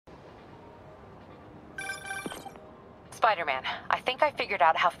Spider-Man, I think I figured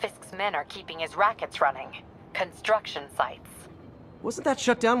out how Fisk's men are keeping his rackets running. Construction sites. Wasn't that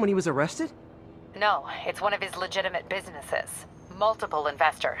shut down when he was arrested? No, it's one of his legitimate businesses. Multiple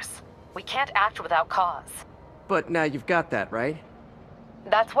investors. We can't act without cause. But now you've got that, right?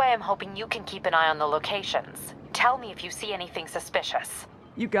 That's why I'm hoping you can keep an eye on the locations. Tell me if you see anything suspicious.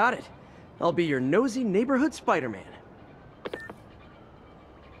 You got it. I'll be your nosy neighborhood Spider-Man.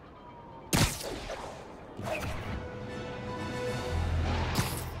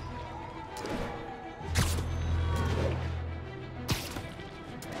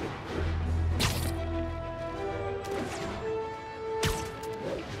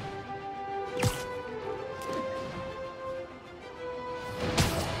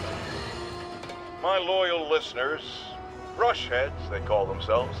 My loyal listeners, brushheads they call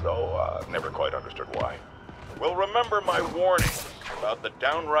themselves, though I've never quite understood why, will remember my warnings about the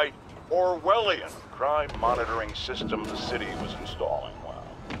downright Orwellian crime monitoring system the city was installing. Well,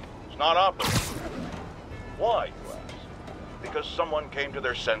 it's not operating. Why, you ask? Because someone came to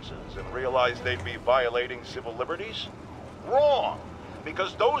their senses and realized they'd be violating civil liberties? Wrong!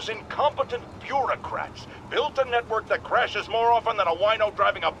 Because those incompetent bureaucrats built a network that crashes more often than a wino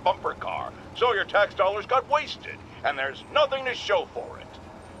driving a bumper car. So your tax dollars got wasted, and there's nothing to show for it.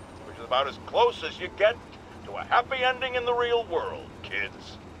 Which is about as close as you get to a happy ending in the real world,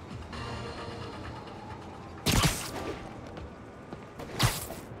 kids.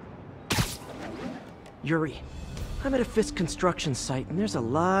 Yuri, I'm at a Fisk construction site, and there's a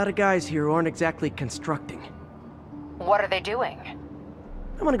lot of guys here who aren't exactly constructing. What are they doing?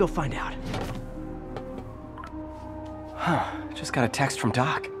 I'm gonna go find out. Huh, just got a text from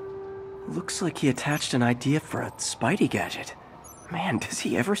Doc. Looks like he attached an idea for a Spidey gadget. Man, does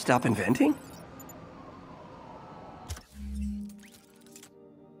he ever stop inventing?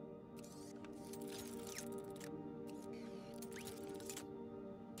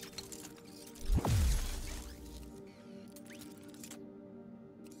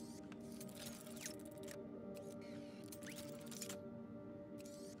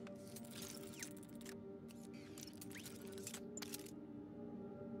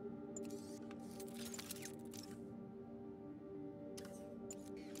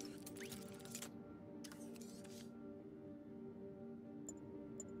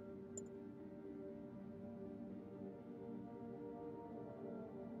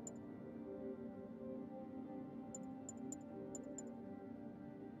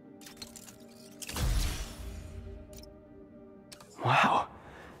 Wow,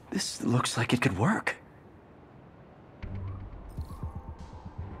 this looks like it could work.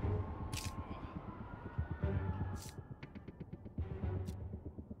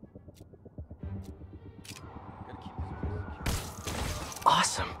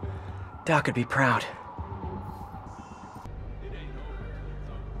 Awesome. Doc would be proud.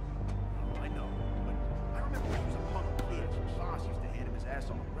 I know, but I remember he was a punk kid, so Sauce used to hand him his ass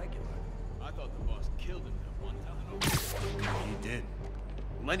on the regular. I thought the boss killed him that one time. He did.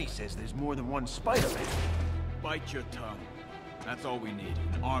 Lenny says there's more than one Spider-Man. Bite your tongue. That's all we need.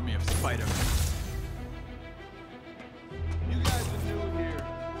 An army of Spider-Men. You guys are new here.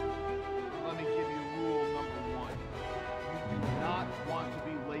 Let me give you rule number 1. You do not want to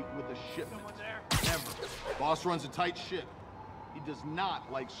be late with a shipment. Someone there? Never. Boss runs a tight ship. He does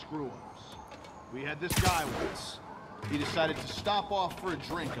not like screw-ups. We had this guy once. He decided to stop off for a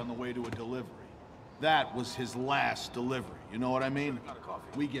drink on the way to a delivery. That was his last delivery. You know what I mean?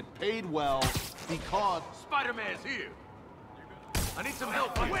 We get paid well because Spider-Man's here. I need some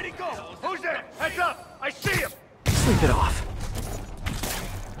help. Where'd he go? Who's there? Heads up! I see him! Sleep it off.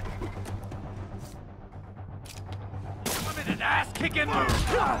 I'm in an ass-kicking mood.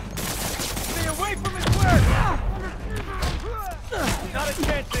 Stay away from his work! Not a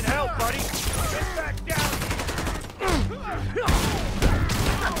chance in hell, buddy. Get back down.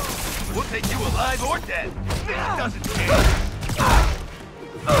 We'll take you alive or dead. This doesn't care.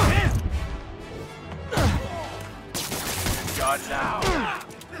 God now.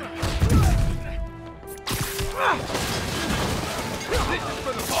 This is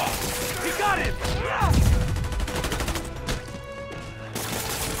for the boss. He got him.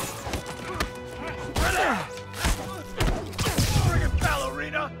 Spread out. Bring it,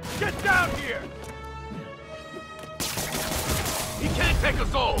 ballerina. Get down here. He can't take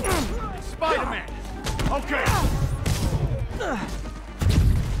us all! Spider-Man! Okay!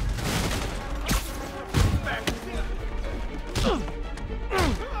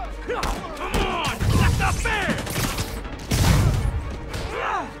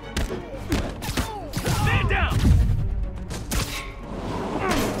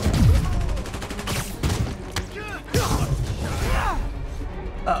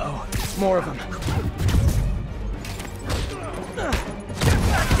 More of them.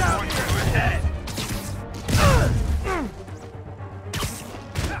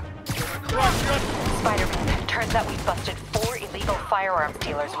 Spider-Man, turns out we've busted 4 illegal firearms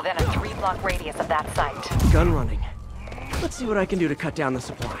dealers within a 3-block radius of that site. Gun running. Let's see what I can do to cut down the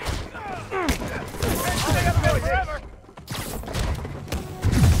supply.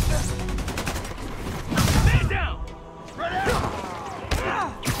 Stand down! Spread out!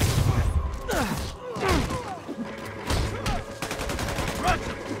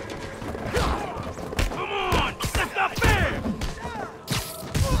 Come on! That's not fair!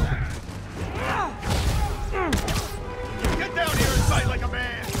 Get down here and fight like a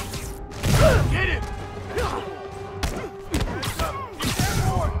man! Get him!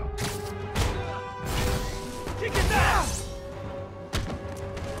 Kick his ass!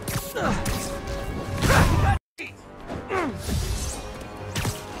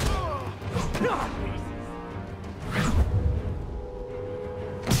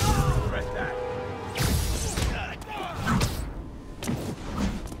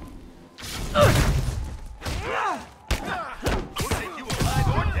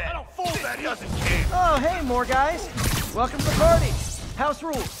 Oh, hey, more guys. Welcome to the party. House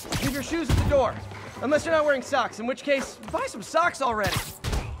rules. Leave your shoes at the door. Unless you're not wearing socks, in which case, buy some socks already.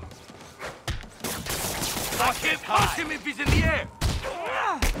 I can't punch him if he's in the air!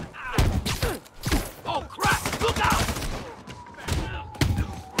 Oh crap! Look out!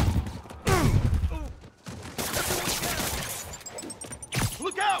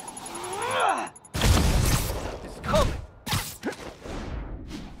 Look out! It's coming!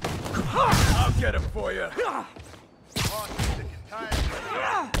 I'll get him for you!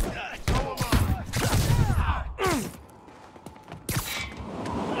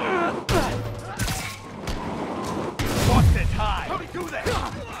 High. How do we do that?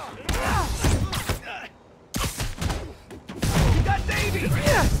 You got Davey!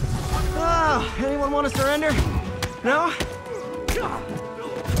 Oh, anyone want to surrender? No?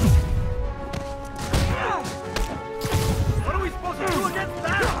 What are we supposed to do against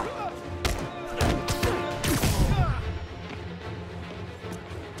that?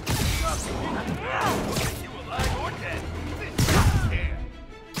 You alive or dead?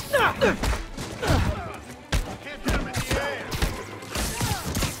 Can't hit him in the air.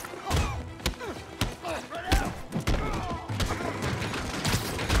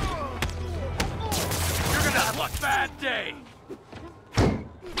 You're gonna have a bad day.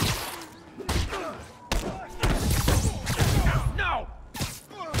 No!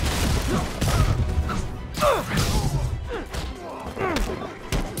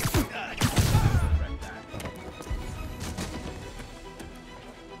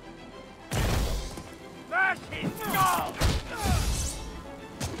 Smash his skull!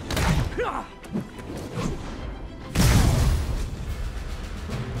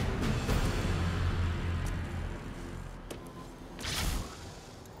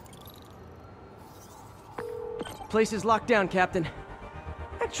 Place is locked down, Captain.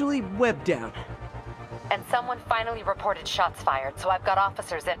 Actually, webbed down. And someone finally reported shots fired, so I've got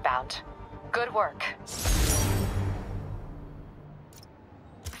officers inbound. Good work.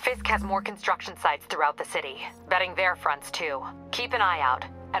 Fisk has more construction sites throughout the city, betting their fronts too. Keep an eye out,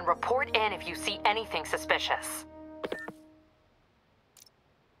 and report in if you see anything suspicious.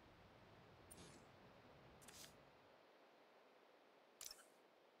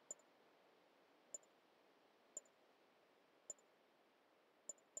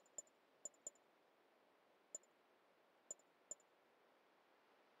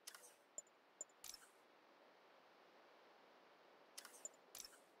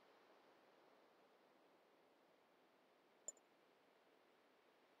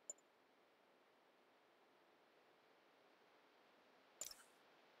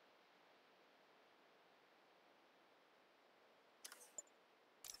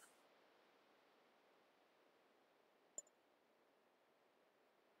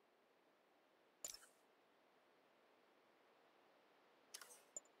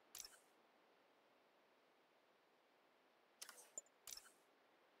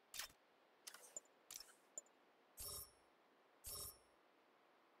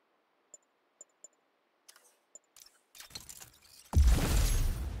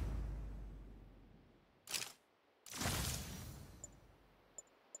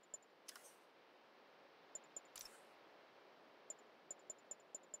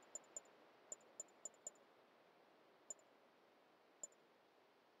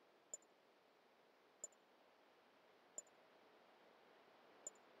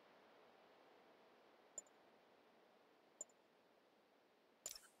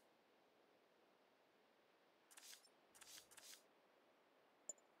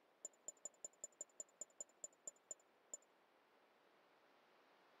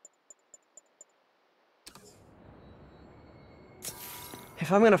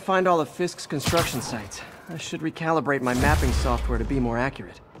 If I'm gonna find all of Fisk's construction sites, I should recalibrate my mapping software to be more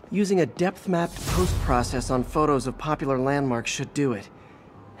accurate. Using a depth-mapped post-process on photos of popular landmarks should do it.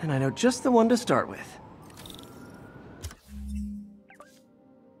 And I know just the one to start with.